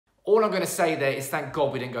All I'm going to say there is thank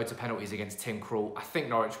God we didn't go to penalties against Tim Krul. I think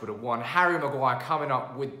Norwich would have won. Harry Maguire coming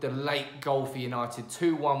up with the late goal for United.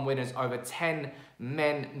 2-1 winners over 10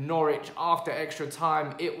 men. Norwich after extra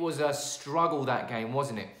time. It was a struggle that game,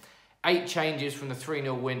 wasn't it? 8 changes from the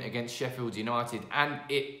 3-0 win against Sheffield United. And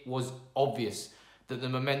it was obvious that the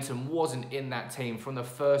momentum wasn't in that team from the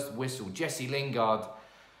first whistle. Jesse Lingard,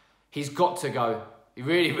 he's got to go. He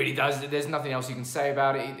really, really does. There's nothing else you can say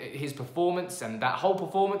about it. His performance and that whole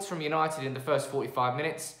performance from United in the first 45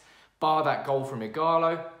 minutes, bar that goal from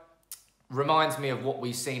Ighalo, reminds me of what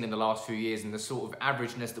we've seen in the last few years and the sort of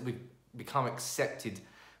averageness that we've become accustomed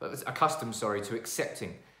to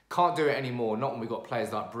accepting. Can't do it anymore, not when we've got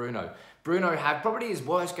players like Bruno. Bruno had probably his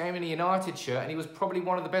worst game in a United shirt and he was probably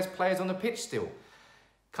one of the best players on the pitch still.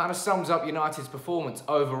 Kind of sums up United's performance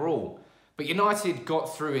overall. But United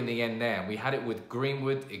got through in the end there. And we had it with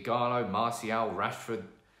Greenwood, Ighalo, Martial, Rashford,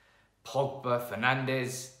 Pogba,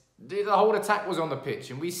 Fernandes. The whole attack was on the pitch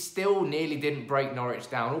and we still nearly didn't break Norwich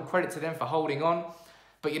down. All credit to them for holding on.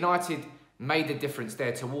 But United made the difference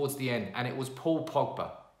there towards the end. And it was Paul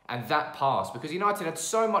Pogba and that pass. Because United had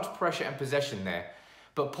so much pressure and possession there.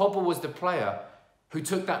 But Pogba was the player who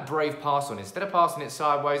took that brave pass on. Instead of passing it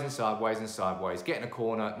sideways and sideways and sideways, getting a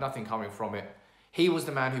corner, nothing coming from it. He was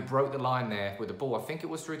the man who broke the line there with the ball. I think it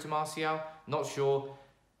was through to Martial, not sure.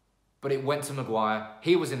 But it went to Maguire.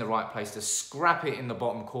 He was in the right place to scrap it in the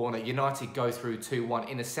bottom corner. United go through 2-1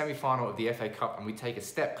 in the semi-final of the FA Cup and we take a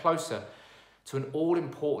step closer to an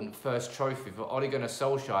all-important first trophy for Ole Gunnar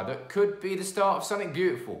Solskjaer that could be the start of something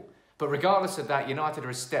beautiful. But regardless of that, United are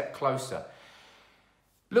a step closer.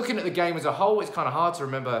 Looking at the game as a whole, it's kind of hard to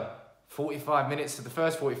remember 45 minutes of the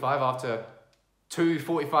first 45 after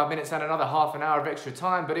 45 minutes and another half an hour of extra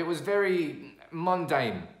time, but it was very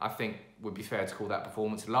mundane, I think would be fair to call that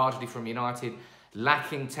performance, largely from United,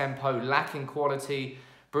 lacking tempo, lacking quality.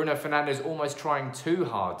 Bruno Fernandes almost trying too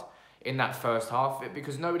hard in that first half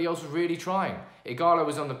because nobody else was really trying. Ighalo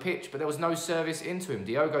was on the pitch, but there was no service into him.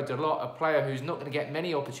 Diogo Dalot, a player who's not going to get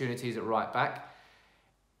many opportunities at right back,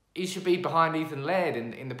 he should be behind Ethan Laird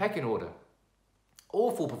in the pecking order.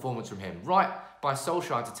 Awful performance from him, right by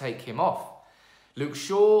Solskjaer to take him off. Luke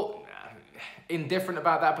Shaw, indifferent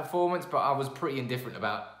about that performance, but I was pretty indifferent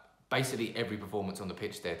about basically every performance on the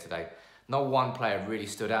pitch there today. No one player really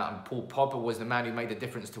stood out, and Paul Pogba was the man who made the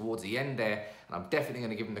difference towards the end there, and I'm definitely going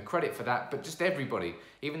to give him the credit for that, but just everybody,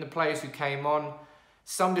 even the players who came on,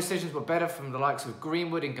 some decisions were better from the likes of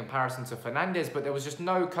Greenwood in comparison to Fernandes, but there was just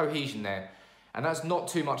no cohesion there, and that's not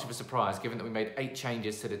too much of a surprise given that we made 8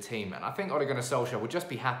 changes to the team, and I think Ole Gunnar Solskjaer would just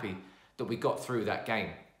be happy that we got through that game.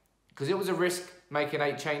 Because it was a risk making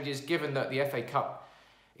 8 changes, given that the FA Cup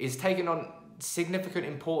is taking on significant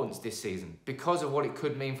importance this season because of what it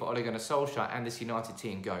could mean for Ole Gunnar Solskjaer and this United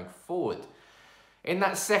team going forward. In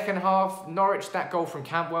that second half, Norwich, that goal from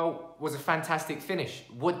Cantwell was a fantastic finish.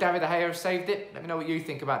 Would David De Gea have saved it? Let me know what you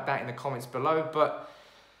think about that in the comments below. But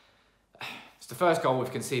it's the first goal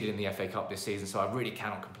we've conceded in the FA Cup this season, so I really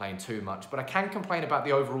cannot complain too much. But I can complain about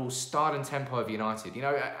the overall start and tempo of United. You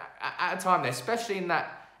know, at a time there, especially in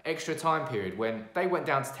that extra time period when they went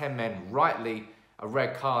down to 10 men, rightly a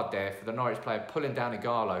red card there for the Norwich player pulling down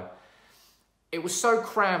Ighalo. It was so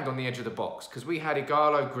crammed on the edge of the box because we had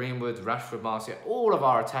Ighalo, Greenwood, Rashford, Martial, all of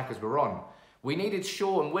our attackers were on. We needed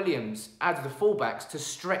Shaw and Williams as the fullbacks to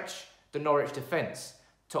stretch the Norwich defence,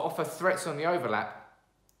 to offer threats on the overlap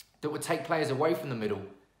that would take players away from the middle,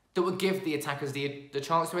 that would give the attackers the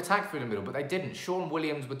chance to attack through the middle, but they didn't. Shaw and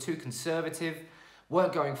Williams were too conservative,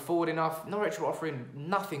 weren't going forward enough. Norwich were offering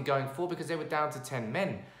nothing going forward because they were down to 10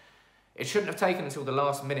 men. It shouldn't have taken until the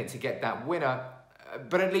last minute to get that winner,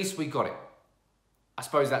 but at least we got it. I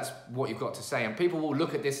suppose that's what you've got to say. And people will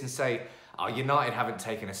look at this and say, oh, United haven't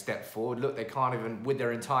taken a step forward. Look, they can't even, with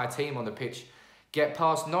their entire team on the pitch, get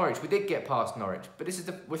past Norwich. We did get past Norwich, but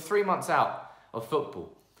we're 3 months out of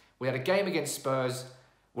football. We had a game against Spurs.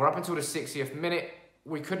 We're up until the 60th minute.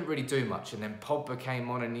 We couldn't really do much, and then Pogba came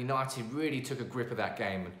on and United really took a grip of that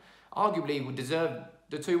game and arguably would deserve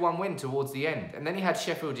the 2-1 win towards the end. And then he had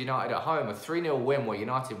Sheffield United at home, a 3-0 win where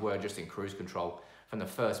United were just in cruise control from the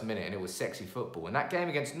first minute and it was sexy football. And that game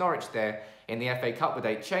against Norwich there in the FA Cup with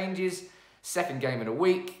 8 changes, second game in a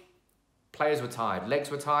week, players were tired, legs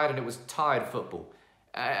were tired, and it was tired football.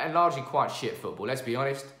 And largely quite shit football, let's be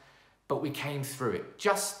honest. But we came through it,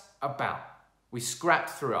 just about. We scrapped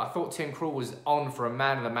through it. I thought Tim Krul was on for a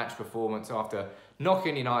man-of-the-match performance after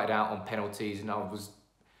knocking United out on penalties, and I was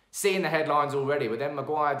seeing the headlines already, but then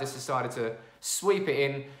Maguire just decided to sweep it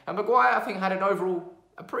in. And Maguire, I think, had an overall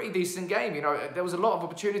a pretty decent game. You know, there was a lot of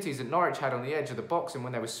opportunities that Norwich had on the edge of the box, and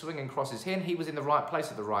when they were swinging crosses in, he was in the right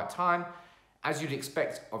place at the right time. as you'd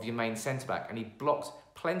expect of your main centre-back, and he blocked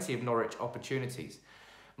plenty of Norwich opportunities.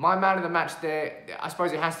 My man of the match there, I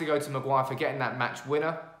suppose it has to go to Maguire for getting that match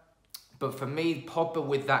winner. But for me, Pogba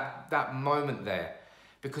with that moment there,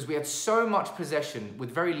 because we had so much possession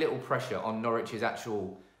with very little pressure on Norwich's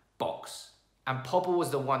actual box. And Pogba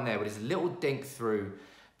was the one there with his little dink through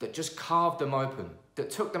that just carved them open,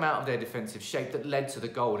 that took them out of their defensive shape, that led to the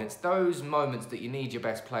goal. And it's those moments that you need your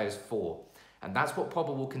best players for. And that's what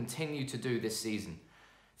Pogba will continue to do this season.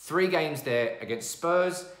 3 games there against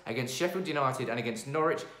Spurs, against Sheffield United and against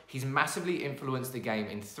Norwich. He's massively influenced the game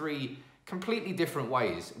in 3 completely different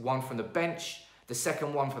ways. One from the bench, the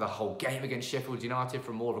second one for the whole game against Sheffield United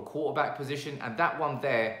from more of a quarterback position, and that one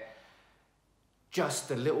there,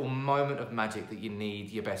 just a little moment of magic that you need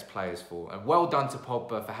your best players for. And well done to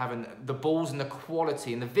Pogba for having the balls and the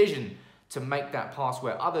quality and the vision to make that pass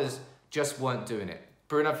where others just weren't doing it.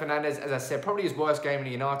 Bruno Fernandes, as I said, probably his worst game in a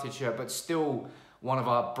United shirt, but still one of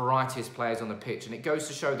our brightest players on the pitch. And it goes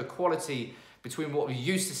to show the quality between what we're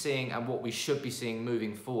used to seeing and what we should be seeing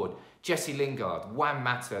moving forward. Jesse Lingard, Juan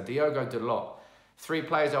Mata, Diogo Dalot, 3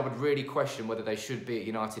 players I would really question whether they should be at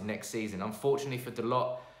United next season. Unfortunately for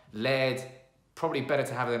Dalot, Laird, probably better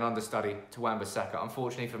to have an understudy to Wan-Bissaka.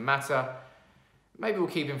 Unfortunately for Mata, maybe we'll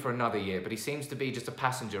keep him for another year, but he seems to be just a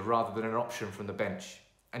passenger rather than an option from the bench.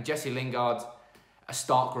 And Jesse Lingard, a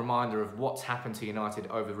stark reminder of what's happened to United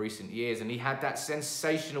over recent years. And he had that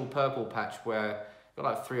sensational purple patch where he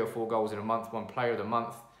got like 3 or 4 goals in a month, won Player of the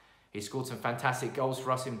Month. He scored some fantastic goals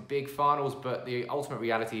for us in big finals, but the ultimate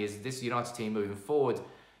reality is this United team moving forward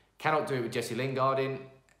cannot do it with Jesse Lingard in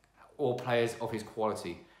or players of his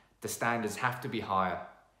quality. The standards have to be higher.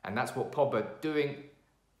 And that's what Pogba doing.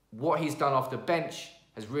 What he's done off the bench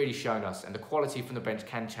has really shown us, and the quality from the bench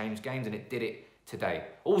can change games, and it did it today.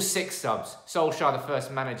 All 6 subs. Solskjaer, the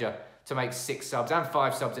first manager to make 6 subs and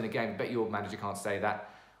 5 subs in a game. I bet your manager can't say that.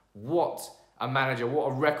 What a manager, what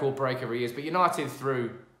a record breaker he is. But United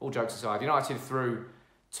through, all jokes aside, United through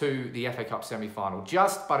to the FA Cup semi-final.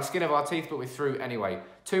 Just by the skin of our teeth, but we're through anyway.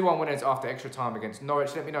 2-1 winners after extra time against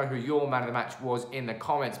Norwich. Let me know who your man of the match was in the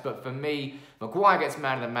comments. But for me, Maguire gets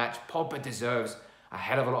man of the match. Pogba deserves a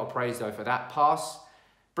hell of a lot of praise though for that pass.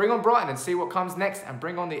 Bring on Brighton and see what comes next, and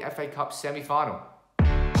bring on the FA Cup semi-final.